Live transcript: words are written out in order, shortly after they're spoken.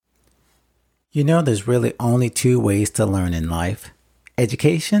You know, there's really only two ways to learn in life: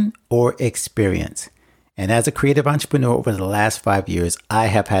 education or experience. And as a creative entrepreneur over the last 5 years, I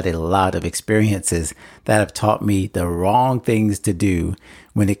have had a lot of experiences that have taught me the wrong things to do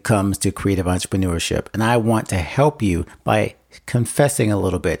when it comes to creative entrepreneurship. And I want to help you by confessing a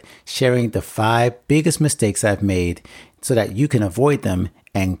little bit, sharing the 5 biggest mistakes I've made so that you can avoid them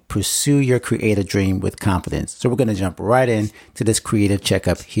and pursue your creative dream with confidence. So we're going to jump right in to this creative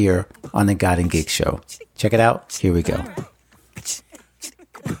checkup here on the God and Gig Show. Check it out. Here we go.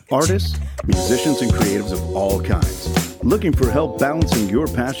 Artists, musicians, and creatives of all kinds. Looking for help balancing your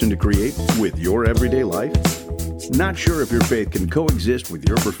passion to create with your everyday life? Not sure if your faith can coexist with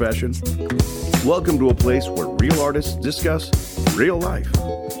your profession? Welcome to a place where real artists discuss real life.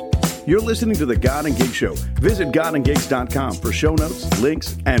 You're listening to the God and Gig Show. Visit godandgigs.com for show notes,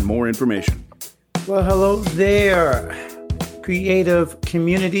 links, and more information. Well, hello there, creative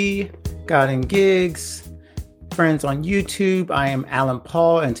community, God and Gigs, friends on YouTube. I am Alan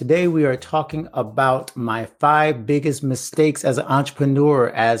Paul, and today we are talking about my 5 biggest mistakes as an entrepreneur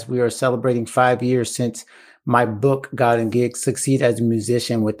as we are celebrating 5 years since my book, God and Gigs, Succeed as a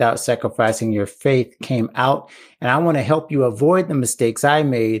Musician Without Sacrificing Your Faith, came out. And I want to help you avoid the mistakes I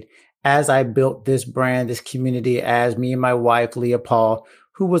made as I built this brand, this community, as me and my wife, Leah Paul,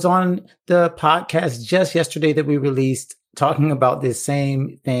 who was on the podcast just yesterday that we released, talking about this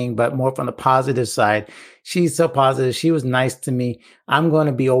same thing, but more from the positive side. She's so positive. She was nice to me. I'm going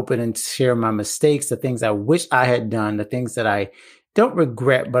to be open and share my mistakes, the things I wish I had done, the things that I don't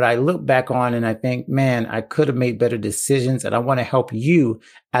regret, but I look back on and I think, man, I could have made better decisions. And I want to help you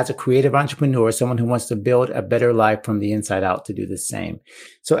as a creative entrepreneur, someone who wants to build a better life from the inside out, to do the same.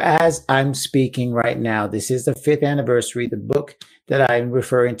 So as I'm speaking right now, this is the 5th anniversary. The book that I'm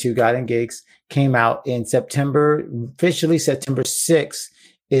referring to, God and Gigs, came out in September. Officially September 6th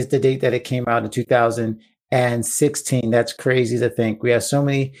is the date that it came out in 2016. That's crazy to think. We have so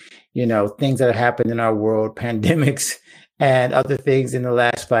many, things that have happened in our world, pandemics, and other things in the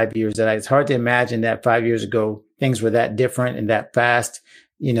last 5 years that it's hard to imagine that 5 years ago, things were that different and that fast,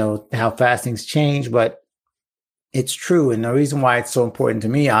 how fast things change, but it's true. And the reason why it's so important to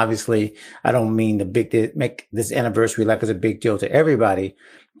me, obviously, I don't mean to make this anniversary like it's a big deal to everybody,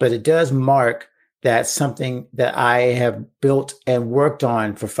 but it does mark that something that I have built and worked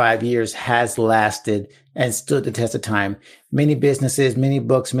on for 5 years has lasted and stood the test of time. Many businesses, many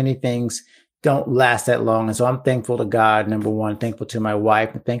books, many things don't last that long. And so I'm thankful to God, number one, thankful to my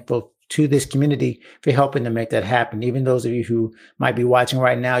wife, and thankful to this community for helping to make that happen. Even those of you who might be watching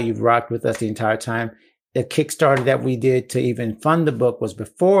right now, you've rocked with us the entire time. The Kickstarter that we did to even fund the book was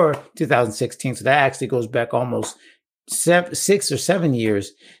before 2016. So that actually goes back almost 6 or 7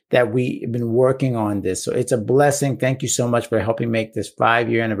 years that we've been working on this. So it's a blessing. Thank you so much for helping make this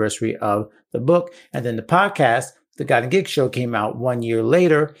 5-year anniversary of the book. And then the podcast, the God and Gig Show, came out 1 year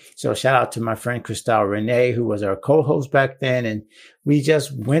later. So shout out to my friend Christelle Renee, who was our co-host back then. And we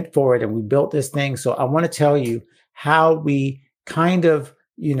just went for it and we built this thing. So I want to tell you how we kind of,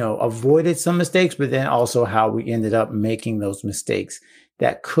 avoided some mistakes, but then also how we ended up making those mistakes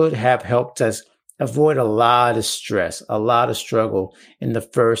that could have helped us avoid a lot of stress, a lot of struggle in the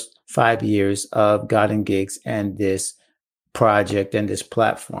first 5 years of God and Gigs and this project and this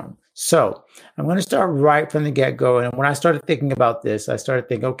platform. So I'm going to start right from the get-go. And when I started thinking about this, I started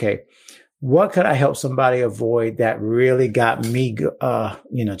thinking, okay, what could I help somebody avoid that really got me,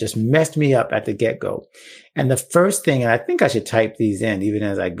 just messed me up at the get-go? And the first thing, and I think I should type these in even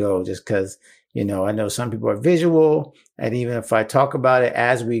as I go, just because, I know some people are visual. And even if I talk about it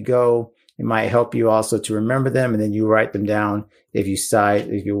as we go, it might help you also to remember them. And then you write them down if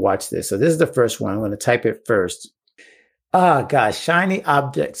you watch this. So this is the first one. I'm going to type it first. Shiny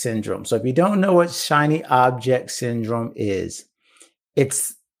object syndrome. So if you don't know what shiny object syndrome is,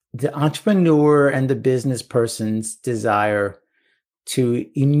 it's the entrepreneur and the business person's desire to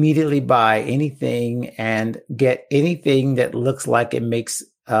immediately buy anything and get anything that looks like it makes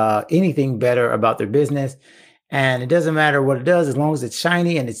anything better about their business. And it doesn't matter what it does, as long as it's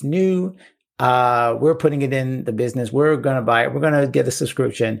shiny and it's new, we're putting it in the business. We're going to buy it. We're going to get a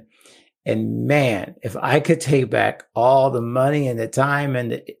subscription. And man, if I could take back all the money and the time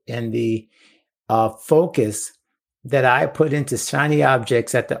and the focus that I put into shiny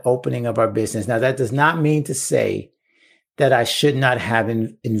objects at the opening of our business. Now, that does not mean to say that I should not have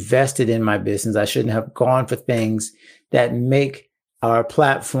invested in my business. I shouldn't have gone for things that make our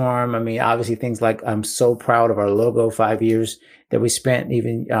platform. I mean, obviously things like, I'm so proud of our logo, 5 years that we spent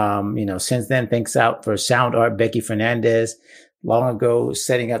even, since then. Thanks out for sound art, Becky Fernandez, long ago,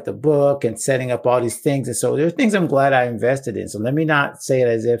 setting up the book and setting up all these things. And so there are things I'm glad I invested in. So let me not say it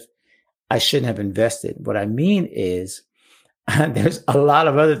as if I shouldn't have invested. What I mean is there's a lot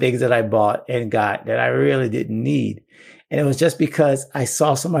of other things that I bought and got that I really didn't need. And it was just because I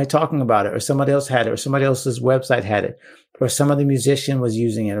saw somebody talking about it, or somebody else had it, or somebody else's website had it, or some other musician was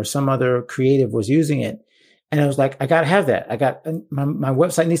using it, or some other creative was using it. And I was like, I got to have that. My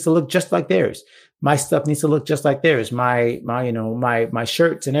website needs to look just like theirs. My stuff needs to look just like theirs. My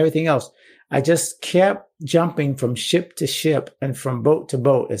shirts and everything else. I just kept jumping from ship to ship and from boat to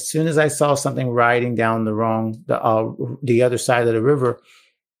boat. As soon as I saw something riding down the other side of the river,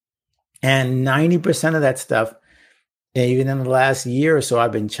 and 90% of that stuff, even in the last year or so,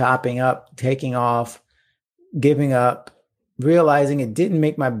 I've been chopping up, taking off, giving up, realizing it didn't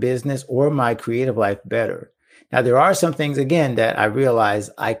make my business or my creative life better. Now, there are some things, again, that I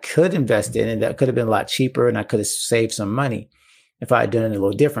realized I could invest in and that could have been a lot cheaper, and I could have saved some money if I had done it a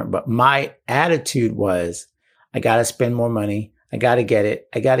little different. But my attitude was, I got to spend more money. I got to get it.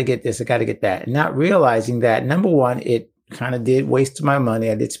 I got to get this. I got to get that. And not realizing that, number one, it kind of did waste my money.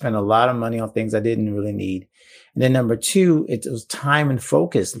 I did spend a lot of money on things I didn't really need. And then number two, it was time and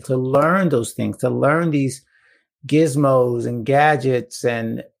focus to learn those things, to learn these gizmos and gadgets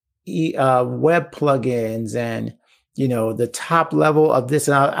and web plugins and, the top level of this.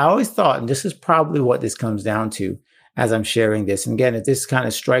 And I always thought, and this is probably what this comes down to as I'm sharing this. And again, if this kind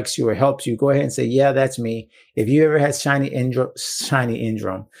of strikes you or helps you, go ahead and say, yeah, that's me. If you ever had shiny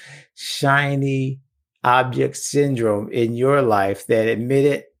object syndrome in your life, then admit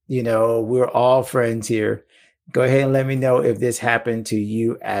it, we're all friends here. Go ahead and let me know if this happened to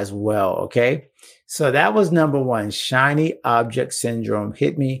you as well. Okay. So that was number one. Shiny object syndrome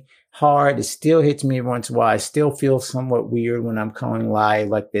hit me hard. It still hits me once in a while. I still feel somewhat weird when I'm going live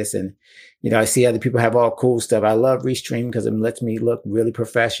like this. And, I see other people have all cool stuff. I love Restream because it lets me look really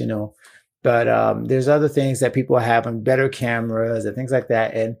professional. But there's other things that people have on better cameras and things like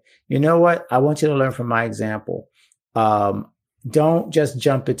that. And you know what? I want you to learn from my example. Don't just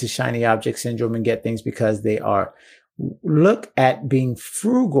jump into shiny object syndrome and get things because they are. Look at being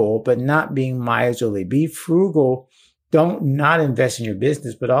frugal, but not being miserly. Be frugal. Don't not invest in your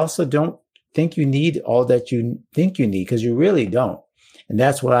business, but also don't think you need all that you think you need, because you really don't. And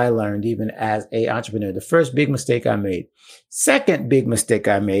that's what I learned even as an entrepreneur. The first big mistake I made. Second big mistake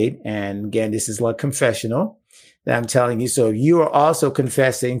I made, and again, this is like confessional that I'm telling you. So you are also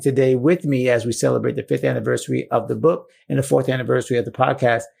confessing today with me as we celebrate the 5th anniversary of the book and the 4th anniversary of the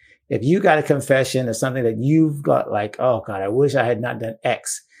podcast. If you got a confession or something that you've got like, oh God, I wish I had not done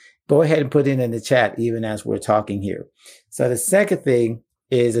X, go ahead and put it in the chat even as we're talking here. So the second thing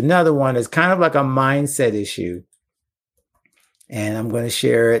is another one that's kind of like a mindset issue. And I'm going to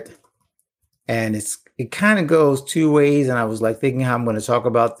share it. And it kind of goes two ways. And I was like thinking how I'm going to talk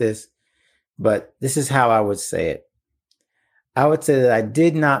about this, but this is how I would say it. I would say that I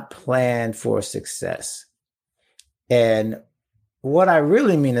did not plan for success. And what I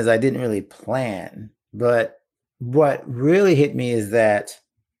really mean is I didn't really plan, but what really hit me is that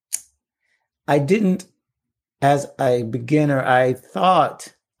I didn't, as a beginner, I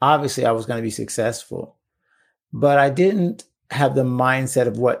thought obviously I was going to be successful, but I didn't have the mindset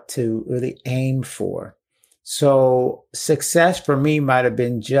of what to really aim for. So success for me might have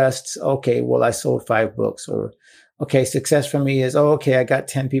been just, okay, well, I sold 5 books, or okay, success for me is, okay, I got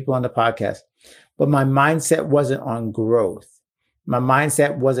 10 people on the podcast, but my mindset wasn't on growth. My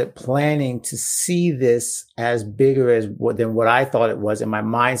mindset wasn't planning to see this as bigger than what I thought it was. And my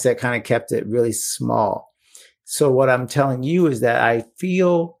mindset kind of kept it really small. So what I'm telling you is that I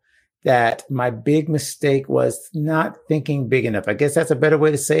feel that my big mistake was not thinking big enough. I guess that's a better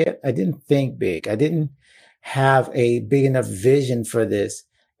way to say it. I didn't think big. I didn't have a big enough vision for this.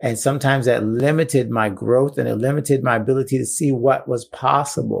 And sometimes that limited my growth and it limited my ability to see what was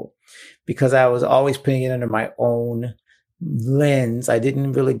possible because I was always putting it under my own lens. I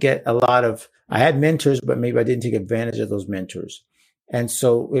didn't really get I had mentors, but maybe I didn't take advantage of those mentors. And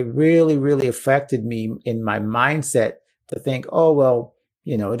so it really, really affected me in my mindset to think, oh, well,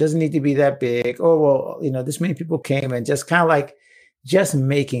 it doesn't need to be that big. Oh, well, this many people came, and just kind of like just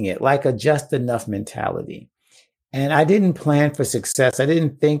making it like a just enough mentality. And I didn't plan for success. I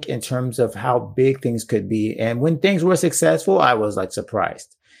didn't think in terms of how big things could be. And when things were successful, I was like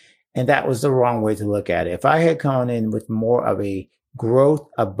surprised. And that was the wrong way to look at it. If I had gone in with more of a growth,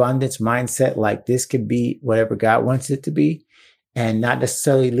 abundance mindset, like this could be whatever God wants it to be, and not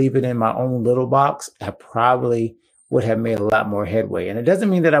necessarily leave it in my own little box, I probably would have made a lot more headway. And it doesn't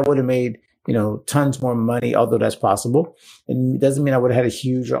mean that I would have made, tons more money, although that's possible. It doesn't mean I would have had a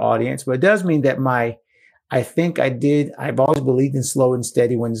huger audience, but it does mean that I've always believed in slow and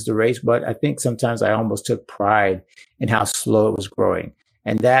steady wins the race, but I think sometimes I almost took pride in how slow it was growing.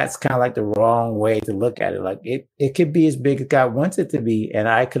 And that's kind of like the wrong way to look at it. Like it could be as big as God wants it to be. And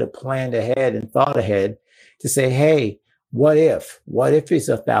I could have planned ahead and thought ahead to say, hey, what if it's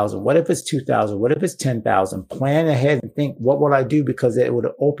 1,000? What if it's 2,000? What if it's 10,000? Plan ahead and think, what would I do? Because it would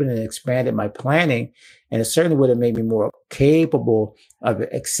have opened and expanded my planning. And it certainly would have made me more capable of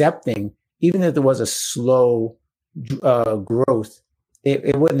accepting, even if there was a slow growth,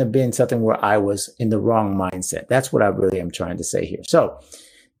 it wouldn't have been something where I was in the wrong mindset. That's what I really am trying to say here. So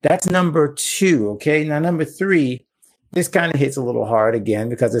that's number 2. Okay. Now, number 3, this kind of hits a little hard again,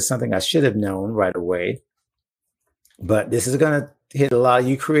 because it's something I should have known right away. But this is going to hit a lot of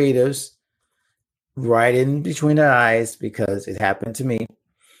you creatives right in between the eyes, because it happened to me.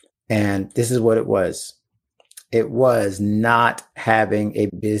 And this is what it was. It was not having a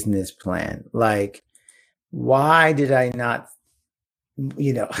business plan. Like, why did I not,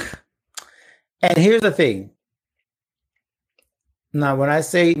 and here's the thing. Now, when I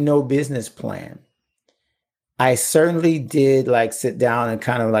say no business plan, I certainly did like sit down and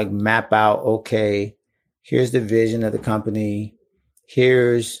kind of like map out, okay, here's the vision of the company.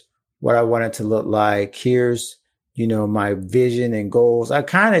 Here's what I want it to look like. Here's, my vision and goals. I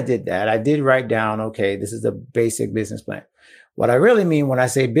kind of did that. I did write down, okay, this is the basic business plan. What I really mean when I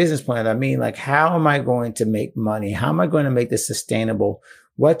say business plan, I mean, like, how am I going to make money? How am I going to make this sustainable?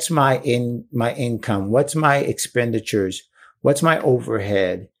 What's my income? What's my expenditures? What's my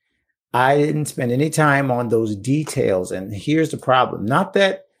overhead? I didn't spend any time on those details. And here's the problem. Not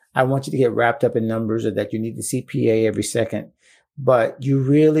that I want you to get wrapped up in numbers or that you need the CPA every second, but you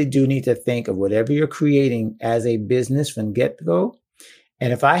really do need to think of whatever you're creating as a business from get-go.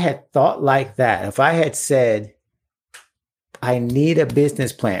 And if I had thought like that, if I had said, I need a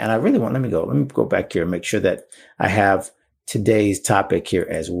business plan, and I really want, let me go back here and make sure that I have today's topic here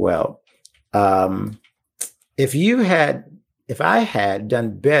as well. If I had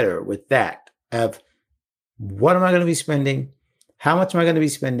done better with that, of what am I going to be spending? How much am I going to be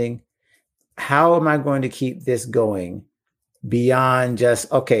spending? How am I going to keep this going beyond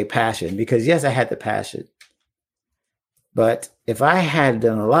just, okay, passion? Because yes, I had the passion. But if I had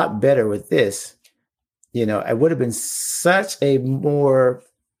done a lot better with this, it would have been such a more,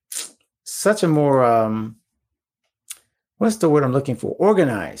 what's the word I'm looking for?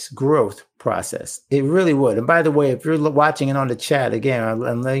 Organized growth process. It really would. And by the way, if you're watching and on the chat, again,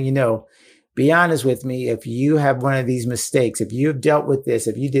 I'm letting you know, be honest with me. If you have one of these mistakes, if you've dealt with this,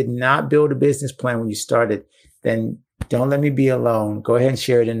 if you did not build a business plan when you started, then don't let me be alone. Go ahead and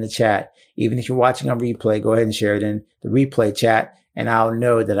share it in the chat. Even if you're watching on replay, go ahead and share it in the replay chat, and I'll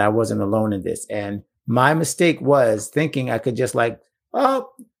know that I wasn't alone in this. And my mistake was thinking I could just like, oh,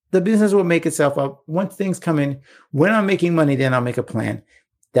 the business will make itself up. Once things come in, when I'm making money, then I'll make a plan.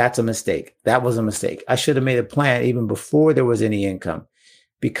 That's a mistake. That was a mistake. I should have made a plan even before there was any income,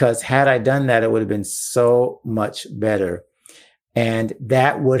 because had I done that, it would have been so much better. And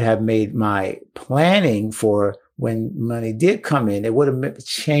that would have made my planning for when money did come in, it would have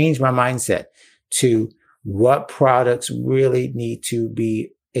changed my mindset to what products really need to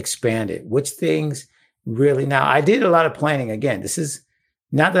be expanded, which things really. Now, I did a lot of planning. Again, this is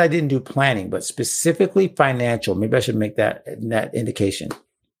not that I didn't do planning, but specifically financial. Maybe I should make that indication.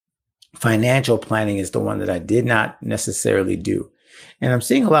 Financial planning is the one that I did not necessarily do. And I'm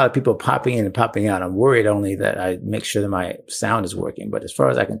seeing a lot of people popping in and popping out. I'm worried only that I make sure that my sound is working. But as far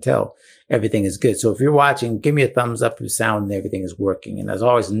as I can tell, everything is good. So if you're watching, give me a thumbs up if sound and everything is working. And that's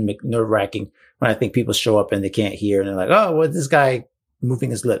always nerve-wracking when I think people show up and they can't hear. And they're like, oh, what's this guy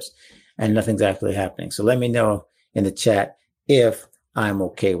moving his lips? And nothing's actually happening. So let me know in the chat if I'm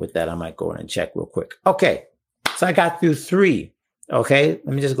okay with that. I might go in and check real quick. Okay. So I got through 3. Okay.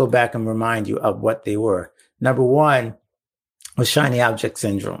 Let me just go back and remind you of what they were. Number 1 was shiny object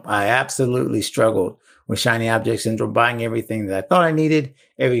syndrome. I absolutely struggled with shiny object syndrome, buying everything that I thought I needed,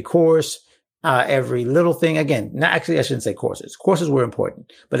 every course, every little thing. Again, I shouldn't say courses. Courses were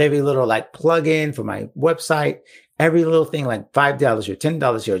important, but every little like plug-in for my website, every little thing like $5 here,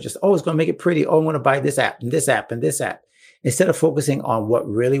 $10 here, just, oh, it's going to make it pretty. Oh, I want to buy this app and this app and this app, instead of focusing on what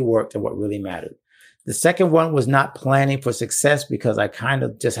really worked and what really mattered. The second one was not planning for success, because I kind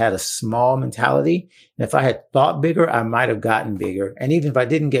of just had a small mentality. And if I had thought bigger, I might have gotten bigger. And even if I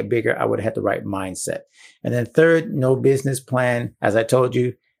didn't get bigger, I would have had the right mindset. And then third, no business plan. As I told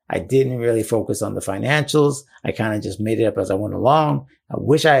you, I didn't really focus on the financials. I kind of just made it up as I went along. I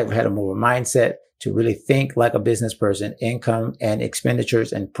wish I had a more mindset to really think like a business person, income and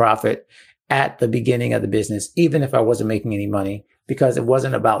expenditures and profit at the beginning of the business, even if I wasn't making any money, because it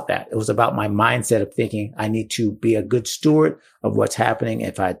wasn't about that. It was about my mindset of thinking I need to be a good steward of what's happening.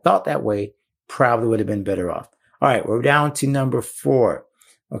 If I had thought that way, probably would have been better off. All right, we're down to number 4.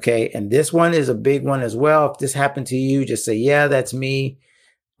 Okay. And this one is a big one as well. If this happened to you, just say, yeah, that's me.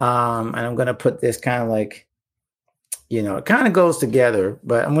 And I'm going to put this kind of like, it kind of goes together,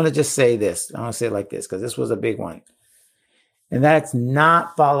 but I'm going to just say this. I'm going to say it like this because this was a big one. And that's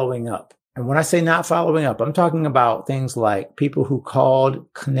not following up. And when I say not following up, I'm talking about things like people who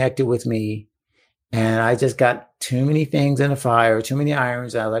called, connected with me, and I just got too many things in the fire, too many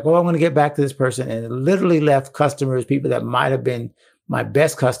irons. I was like, I'm going to get back to this person. And it literally left customers, people that might have been my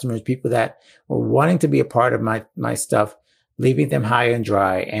best customers, people that were wanting to be a part of my stuff, leaving them high and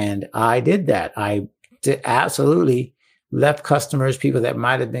dry. And I did that. I absolutely left customers, people that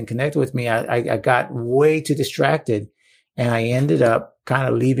might have been connected with me. I got way too distracted. And I ended up kind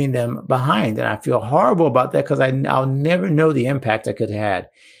of leaving them behind. And I feel horrible about that because I'll never know the impact I could have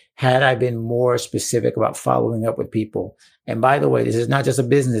had I been more specific about following up with people. And by the way, this is not just a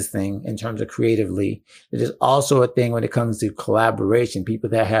business thing in terms of creatively. It is also a thing when it comes to collaboration, people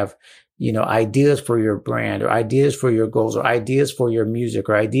that have, ideas for your brand or ideas for your goals or ideas for your music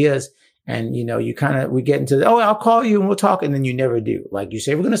or ideas. And, we get into I'll call you and we'll talk. And then you never do. Like you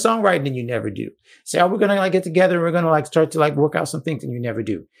say, we're going to songwrite and then you never do. Say, we're going to get together and we're going to start to work out some things and you never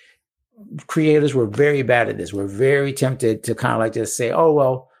do. Creators were very bad at this. We're very tempted to kind of just say,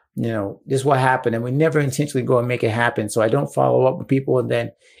 this is what happened. And we never intentionally go and make it happen. So I don't follow up with people and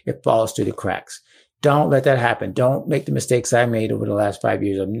then it falls through the cracks. Don't let that happen. Don't make the mistakes I made over the last 5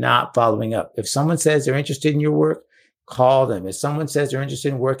 years of not following up. If someone says they're interested in your work, call them. If someone says they're interested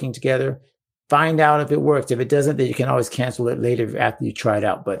in working together, find out if it works. If it doesn't, then you can always cancel it later after you try it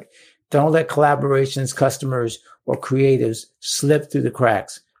out. But don't let collaborations, customers, or creatives slip through the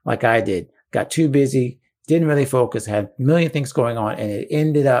cracks like I did. Got too busy, didn't really focus, had a million things going on, and it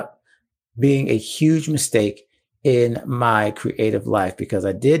ended up being a huge mistake in my creative life because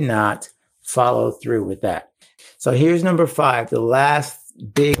I did not follow through with that. So here's number 5, the last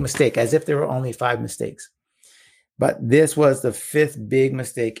big mistake, as if there were only 5 mistakes. But this was the 5th big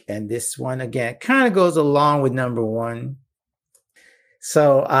mistake. And this one, again, kind of goes along with number 1.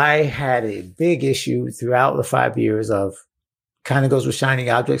 So I had a big issue throughout the 5 years of kind of goes with shiny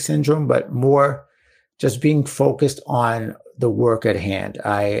object syndrome, but more just being focused on the work at hand.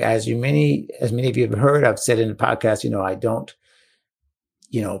 As many of you have heard, I've said in the podcast, I don't,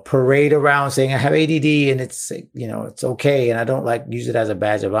 parade around saying I have ADD and it's, it's okay. And I don't use it as a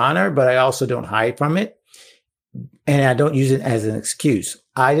badge of honor, but I also don't hide from it. And I don't use it as an excuse.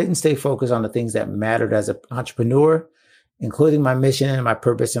 I didn't stay focused on the things that mattered as an entrepreneur, including my mission and my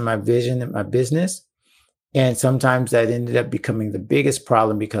purpose and my vision and my business. And sometimes that ended up becoming the biggest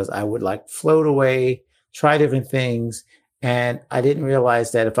problem because I would float away, try different things. And I didn't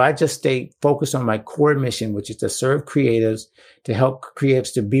realize that if I just stayed focused on my core mission, which is to serve creatives, to help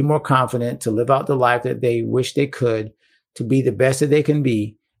creatives to be more confident, to live out the life that they wish they could, to be the best that they can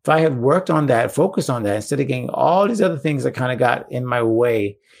be. If I had worked on that, focused on that, instead of getting all these other things that kind of got in my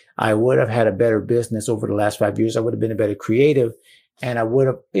way, I would have had a better business over the last 5 years. I would have been a better creative. And I would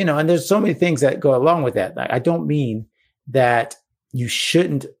have, and there's so many things that go along with that. I don't mean that you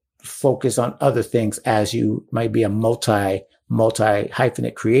shouldn't focus on other things as you might be a multi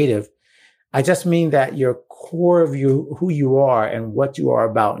hyphenate creative. I just mean that your core of who you are and what you are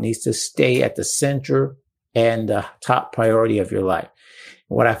about needs to stay at the center and the top priority of your life.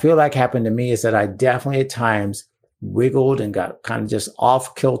 What I feel like happened to me is that I definitely at times wiggled and got kind of just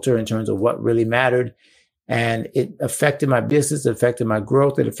off kilter in terms of what really mattered. And it affected my business, it affected my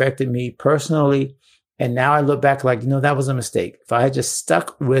growth, it affected me personally. And now I look back that was a mistake. If I had just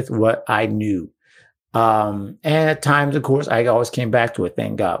stuck with what I knew. And at times, of course, I always came back to it,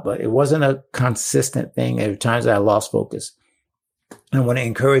 thank God. But it wasn't a consistent thing. There were times that I lost focus. I want to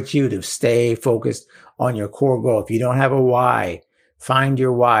encourage you to stay focused on your core goal. If you don't have a why, find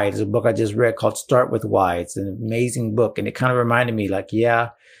your why. There's a book I just read called Start With Why. It's an amazing book. And it kind of reminded me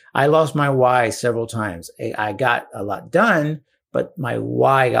I lost my why several times. I got a lot done, but my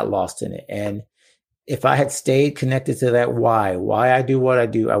why got lost in it. And if I had stayed connected to that why I do what I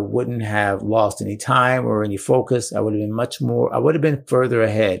do, I wouldn't have lost any time or any focus. I would have been further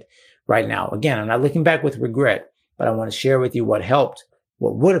ahead right now. Again, I'm not looking back with regret, but I want to share with you what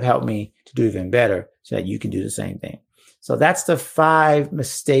would have helped me to do even better so that you can do the same thing. So that's the 5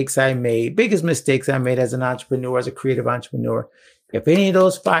 mistakes I made, biggest mistakes I made as an entrepreneur, as a creative entrepreneur. If any of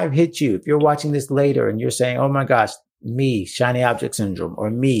those 5 hit you, if you're watching this later and you're saying, oh my gosh, me, shiny object syndrome, or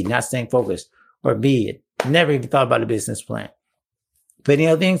me, not staying focused, or me, never even thought about a business plan. If any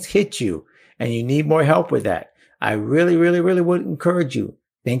other things hit you and you need more help with that, I really, really, really would encourage you.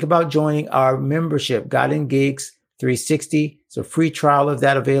 Think about joining our membership, God and Gigs 360. It's a free trial of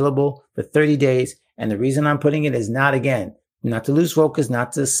that available for 30 days. And the reason I'm putting it is not, again, not to lose focus,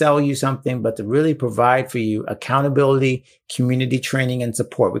 not to sell you something, but to really provide for you accountability, community training, and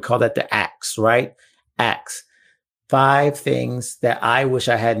support. We call that the ACTS, right? ACTS. 5 things that I wish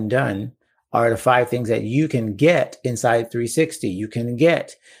I hadn't done are the 5 things that you can get inside 360. You can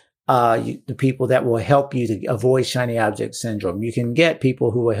get the people that will help you to avoid shiny object syndrome. You can get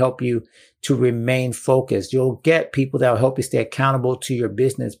people who will help you to remain focused. You'll get people that will help you stay accountable to your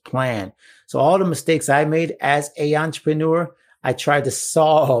business plan. So all the mistakes I made as an entrepreneur, I tried to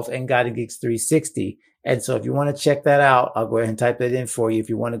solve in God and Gigs 360. And so if you want to check that out, I'll go ahead and type that in for you. If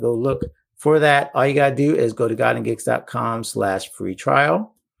you want to go look for that, all you got to do is go to godandgigs.com/free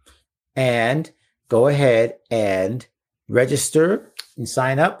trial and go ahead and register and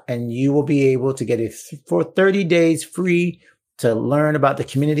sign up, and you will be able to get it for 30 days free to learn about the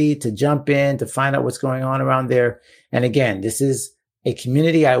community, to jump in, to find out what's going on around there. And again, this is a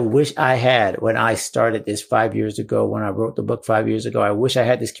community I wish I had when I started this 5 years ago, when I wrote the book 5 years ago. I wish I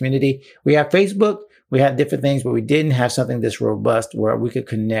had this community. We have Facebook, we have different things, but we didn't have something this robust where we could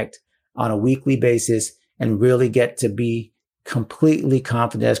connect on a weekly basis and really get to be completely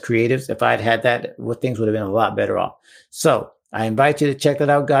confident as creatives. If I'd had that, things would have been a lot better off. So I invite you to check that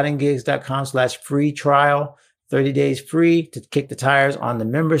out, godandgigs.com/free trial, 30 days free to kick the tires on the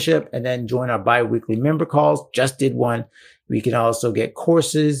membership, and then join our bi-weekly member calls. Just did one. We can also get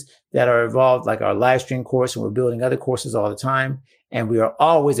courses that are involved, like our live stream course, and we're building other courses all the time. And we are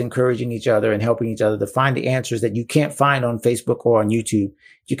always encouraging each other and helping each other to find the answers that you can't find on Facebook or on YouTube.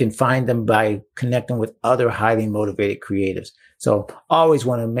 You can find them by connecting with other highly motivated creatives. So always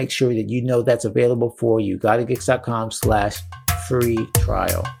want to make sure that you know that's available for you. godandgigs.com/free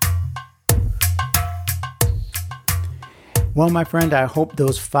trial. Well, my friend, I hope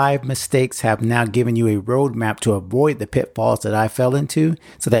those 5 mistakes have now given you a roadmap to avoid the pitfalls that I fell into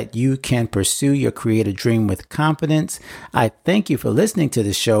so that you can pursue your creative dream with confidence. I thank you for listening to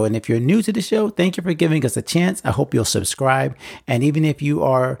the show. And if you're new to the show, thank you for giving us a chance. I hope you'll subscribe. And even if you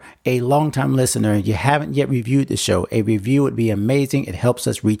are a longtime listener and you haven't yet reviewed the show, a review would be amazing. It helps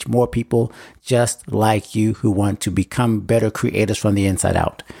us reach more people just like you who want to become better creators from the inside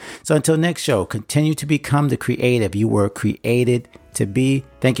out. So until next show, continue to become the creative you were created to be.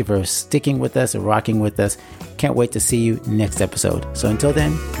 Thank you for sticking with us and rocking with us. Can't wait to see you next episode. So until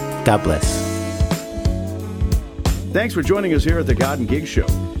then, God bless. Thanks for joining us here at the God and Gigs Show.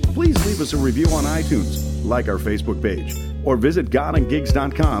 Please leave us a review on iTunes, like our Facebook page, or visit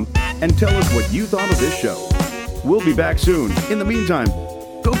godandgigs.com and tell us what you thought of this show. We'll be back soon. In the meantime,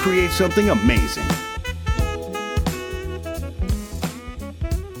 go create something amazing.